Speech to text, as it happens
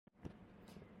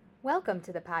Welcome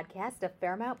to the podcast of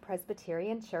Fairmount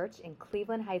Presbyterian Church in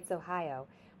Cleveland Heights, Ohio,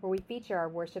 where we feature our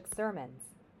worship sermons.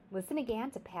 Listen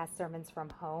again to past sermons from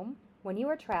home, when you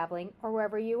are traveling, or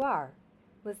wherever you are.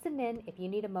 Listen in if you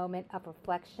need a moment of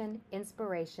reflection,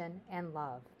 inspiration, and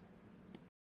love.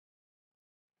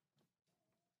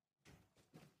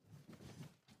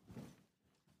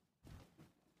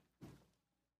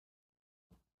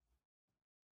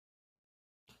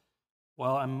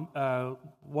 Well, I'm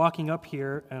walking up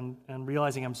here and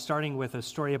realizing I'm starting with a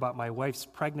story about my wife's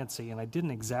pregnancy, and I didn't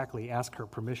exactly ask her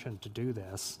permission to do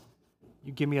this.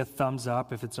 You give me a thumbs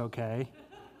up if it's okay.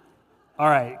 All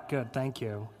right, good, thank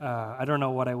you. I don't know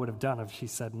what I would have done if she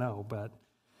said no, but...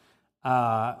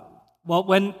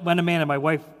 when Amanda, my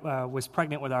wife, was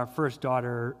pregnant with our first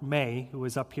daughter, May, who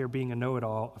was up here being a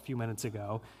know-it-all a few minutes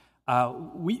ago,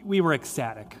 we were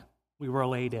ecstatic. We were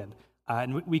elated.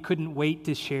 And we couldn't wait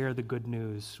to share the good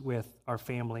news with our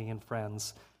family and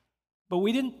friends. But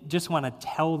we didn't just want to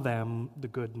tell them the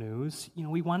good news.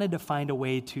 We wanted to find a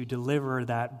way to deliver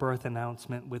that birth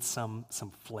announcement with some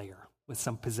flair, with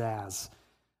some pizzazz.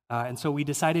 And so we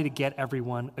decided to get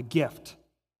everyone a gift.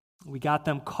 We got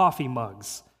them coffee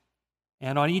mugs.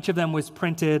 And on each of them was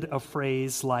printed a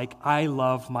phrase like, "I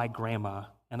love my grandma,"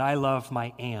 and "I love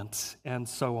my aunt," and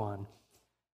so on.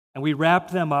 And we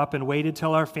wrapped them up and waited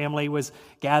till our family was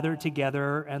gathered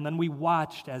together, and then we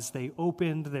watched as they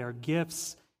opened their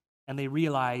gifts and they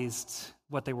realized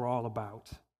what they were all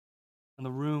about. And the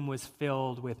room was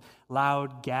filled with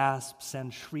loud gasps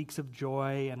and shrieks of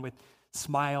joy and with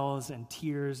smiles and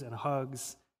tears and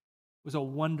hugs. It was a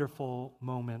wonderful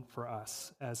moment for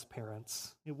us as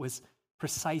parents. It was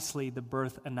precisely the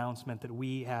birth announcement that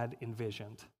we had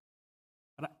envisioned.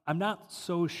 But I'm not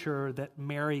so sure that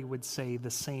Mary would say the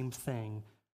same thing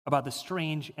about the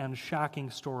strange and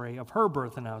shocking story of her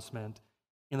birth announcement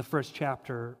in the first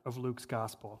chapter of Luke's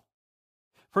gospel.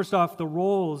 First off, the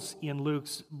roles in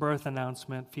Luke's birth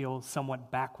announcement feel somewhat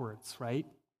backwards, right?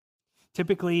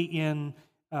 Typically in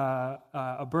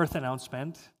a birth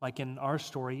announcement, like in our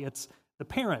story, it's the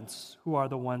parents who are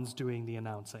the ones doing the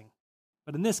announcing.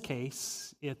 But in this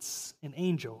case, it's an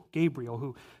angel, Gabriel,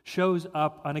 who shows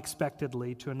up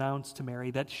unexpectedly to announce to Mary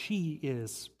that she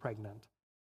is pregnant.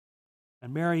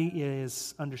 And Mary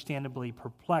is understandably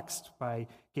perplexed by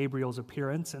Gabriel's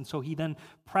appearance, and so he then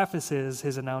prefaces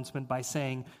his announcement by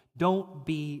saying, "Don't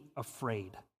be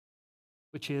afraid,"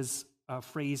 which is a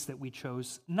phrase that we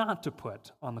chose not to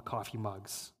put on the coffee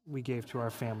mugs we gave to our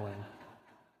family.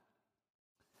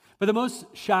 But the most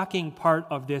shocking part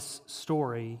of this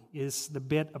story is the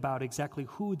bit about exactly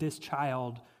who this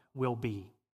child will be.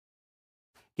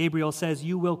 Gabriel says,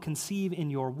 "You will conceive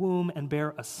in your womb and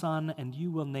bear a son, and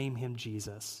you will name him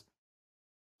Jesus.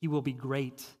 He will be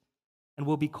great and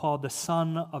will be called the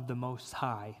Son of the Most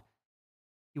High.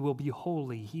 He will be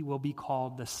holy. He will be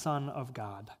called the Son of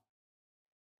God."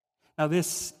 Now,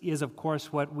 this is, of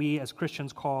course, what we as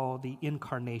Christians call the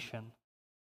incarnation.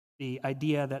 The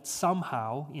idea that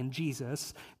somehow in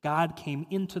Jesus, God came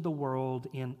into the world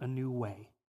in a new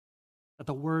way, that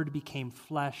the Word became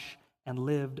flesh and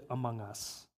lived among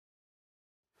us.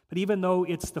 But even though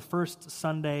it's the first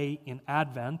Sunday in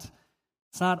Advent,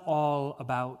 it's not all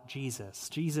about Jesus.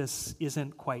 Jesus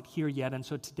isn't quite here yet, and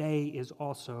so today is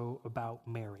also about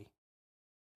Mary.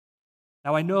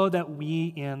 Now, I know that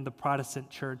we in the Protestant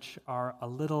church are a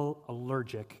little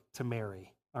allergic to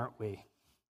Mary, aren't we?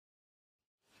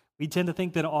 We tend to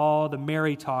think that all the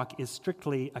Mary talk is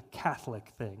strictly a Catholic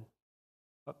thing.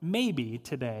 But maybe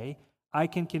today I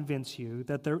can convince you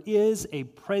that there is a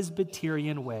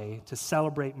Presbyterian way to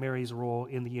celebrate Mary's role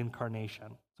in the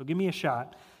incarnation. So give me a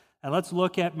shot, and let's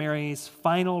look at Mary's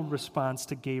final response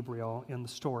to Gabriel in the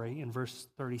story in verse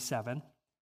 37,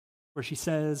 where she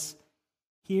says,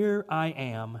 "Here I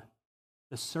am,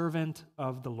 the servant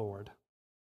of the Lord.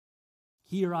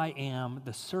 Here I am,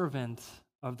 the servant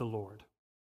of the Lord."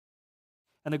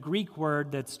 And the Greek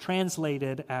word that's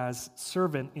translated as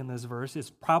servant in this verse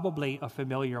is probably a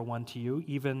familiar one to you,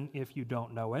 even if you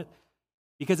don't know it,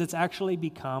 because it's actually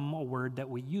become a word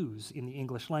that we use in the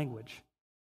English language.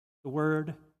 The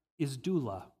word is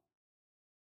doula.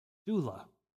 Doula.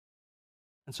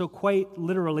 And so quite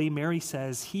literally, Mary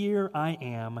says, "Here I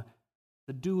am,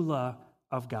 the doula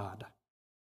of God."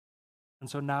 And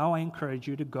so now I encourage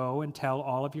you to go and tell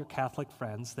all of your Catholic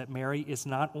friends that Mary is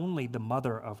not only the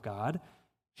mother of God,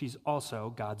 she's also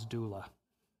God's doula.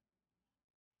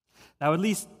 Now, at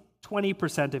least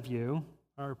 20% of you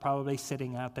are probably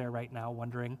sitting out there right now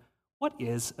wondering, what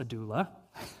is a doula?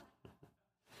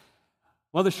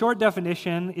 Well, the short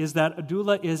definition is that a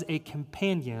doula is a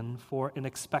companion for an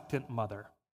expectant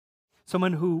mother.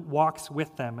 someone who walks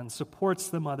with them and supports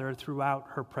the mother throughout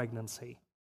her pregnancy.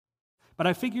 But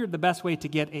I figured the best way to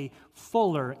get a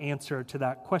fuller answer to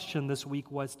that question this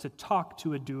week was to talk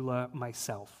to a doula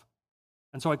myself.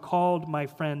 And so I called my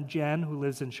friend Jen, who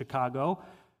lives in Chicago,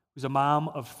 who's a mom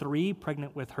of 3,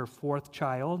 pregnant with her 4th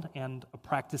child, and a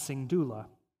practicing doula.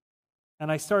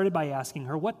 And I started by asking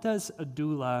her, what does a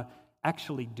doula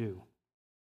actually do?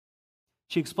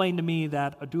 She explained to me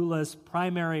that a doula's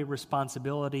primary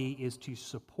responsibility is to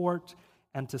support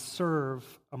and to serve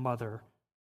a mother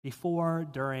before,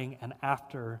 during, and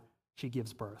after she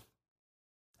gives birth.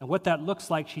 And what that looks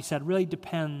like, she said, really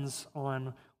depends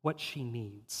on what she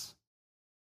needs.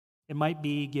 It might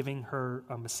be giving her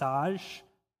a massage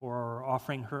or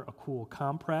offering her a cool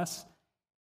compress.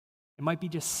 It might be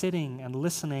just sitting and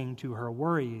listening to her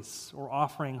worries or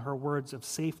offering her words of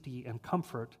safety and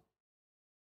comfort.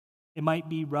 It might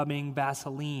be rubbing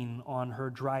Vaseline on her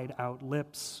dried out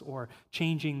lips or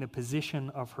changing the position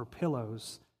of her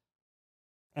pillows.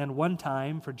 And one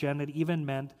time, for Jen, it even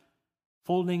meant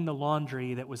folding the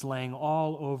laundry that was laying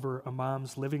all over a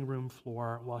mom's living room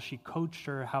floor while she coached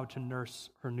her how to nurse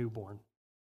her newborn.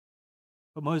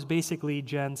 But most basically,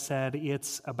 Jen said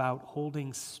it's about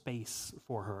holding space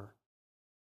for her,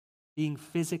 being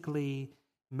physically,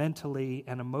 mentally,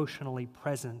 and emotionally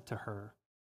present to her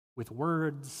with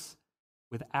words,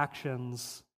 with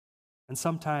actions, and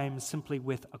sometimes simply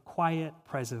with a quiet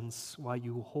presence while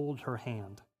you hold her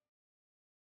hand.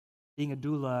 Being a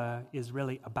doula is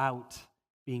really about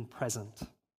being present.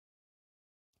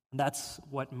 And that's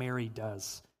what Mary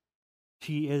does.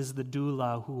 She is the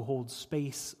doula who holds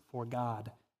space for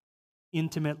God,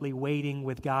 intimately waiting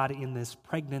with God in this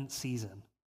pregnant season.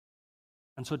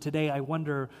 And so today I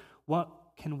wonder, what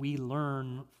can we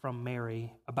learn from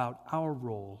Mary about our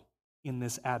role in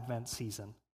this Advent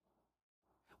season?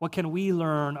 What can we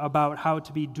learn about how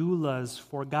to be doulas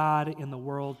for God in the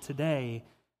world today,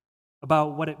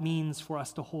 about what it means for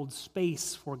us to hold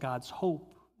space for God's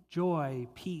hope, joy,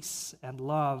 peace, and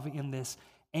love in this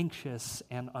anxious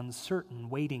and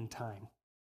uncertain waiting time?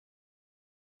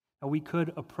 Now, we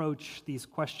could approach these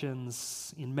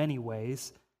questions in many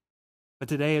ways, but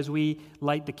today, as we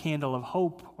light the candle of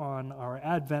hope on our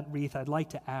Advent wreath, I'd like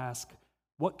to ask,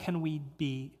 what can we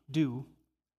do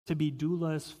to be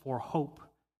doulas for hope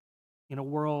in a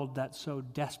world that so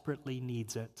desperately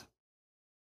needs it?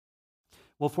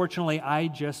 Well, fortunately, I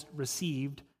just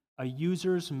received a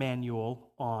user's manual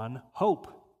on hope.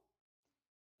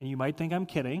 And you might think I'm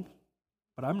kidding,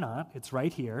 but I'm not. It's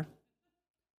right here.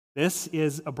 This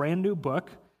is a brand new book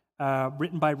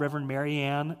written by Reverend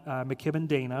Marianne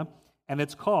McKibben-Dana, and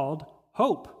it's called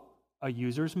Hope, a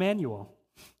User's Manual.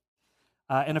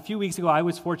 And a few weeks ago, I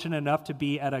was fortunate enough to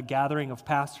be at a gathering of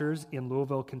pastors in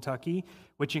Louisville, Kentucky,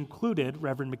 which included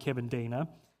Reverend McKibben-Dana.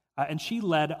 And she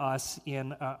led us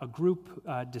in a group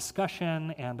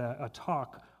discussion and a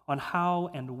talk on how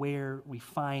and where we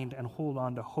find and hold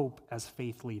on to hope as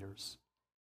faith leaders.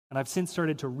 And I've since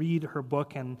started to read her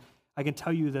book, and I can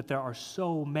tell you that there are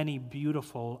so many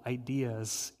beautiful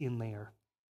ideas in there.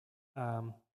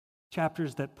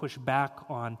 Chapters that push back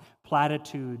on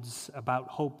platitudes about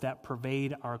hope that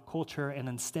pervade our culture and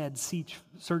instead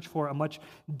search for a much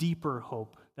deeper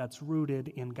hope that's rooted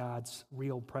in God's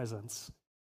real presence.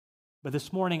 But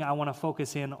this morning, I want to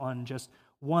focus in on just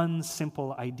one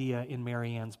simple idea in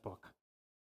Marianne's book.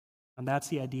 And that's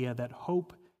the idea that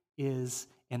hope is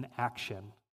an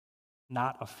action,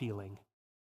 not a feeling.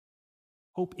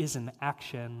 Hope is an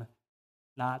action,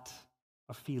 not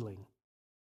a feeling.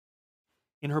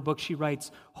 In her book, she writes,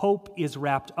 hope is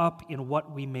wrapped up in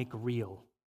what we make real.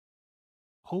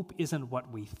 Hope isn't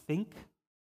what we think.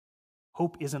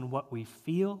 Hope isn't what we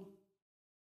feel.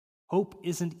 Hope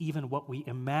isn't even what we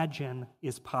imagine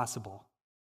is possible.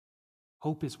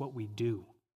 Hope is what we do.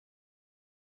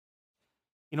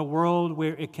 In a world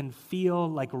where it can feel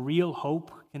like real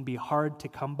hope can be hard to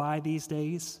come by these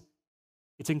days,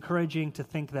 it's encouraging to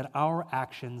think that our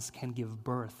actions can give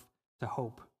birth to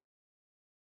hope.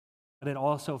 But it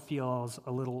also feels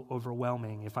a little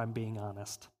overwhelming, if I'm being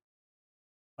honest.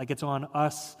 Like it's on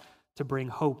us to bring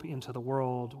hope into the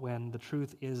world when the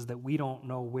truth is that we don't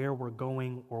know where we're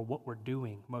going or what we're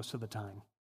doing most of the time.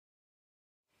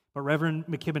 But Reverend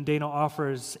McKibben-Dana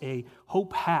offers a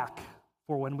hope hack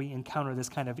for when we encounter this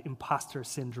kind of imposter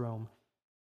syndrome.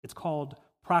 It's called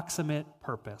proximate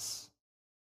purpose.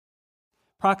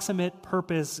 Proximate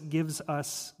purpose gives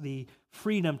us the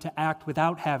freedom to act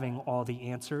without having all the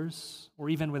answers or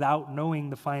even without knowing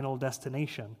the final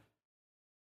destination.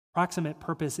 Proximate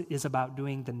purpose is about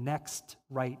doing the next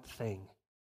right thing.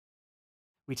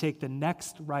 We take the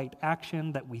next right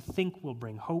action that we think will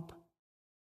bring hope.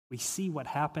 We see what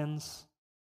happens,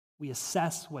 we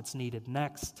assess what's needed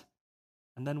next,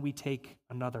 and then we take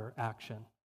another action.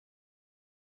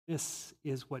 This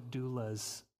is what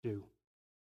doulas do.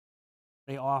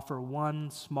 They offer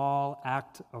one small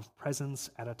act of presence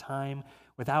at a time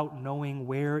without knowing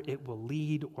where it will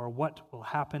lead or what will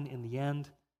happen in the end.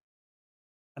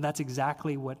 And that's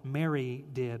exactly what Mary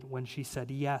did when she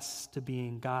said yes to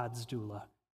being God's doula.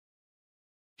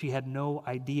 She had no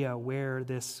idea where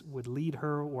this would lead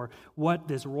her or what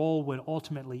this role would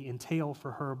ultimately entail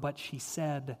for her, but she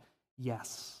said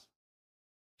yes.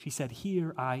 She said,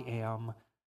 "Here I am,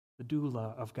 the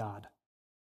doula of God."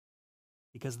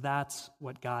 Because that's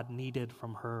what God needed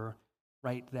from her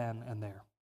right then and there.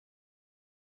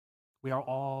 We are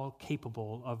all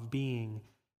capable of being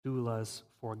doulas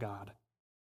for God,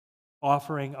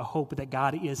 offering a hope that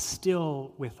God is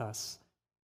still with us,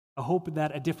 a hope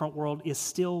that a different world is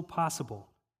still possible,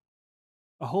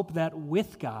 a hope that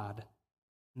with God,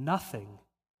 nothing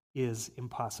is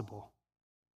impossible.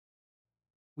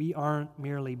 We aren't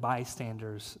merely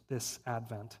bystanders this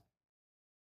Advent.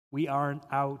 We aren't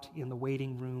out in the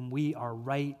waiting room. We are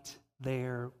right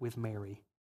there with Mary.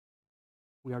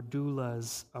 We are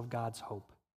doulas of God's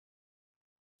hope.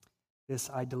 This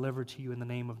I deliver to you in the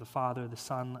name of the Father, the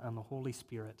Son, and the Holy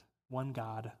Spirit, one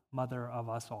God, Mother of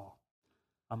us all.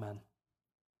 Amen.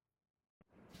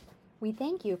 We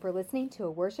thank you for listening to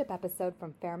a worship episode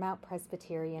from Fairmount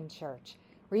Presbyterian Church.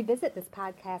 Revisit this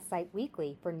podcast site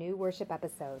weekly for new worship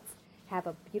episodes. Have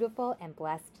a beautiful and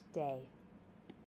blessed day.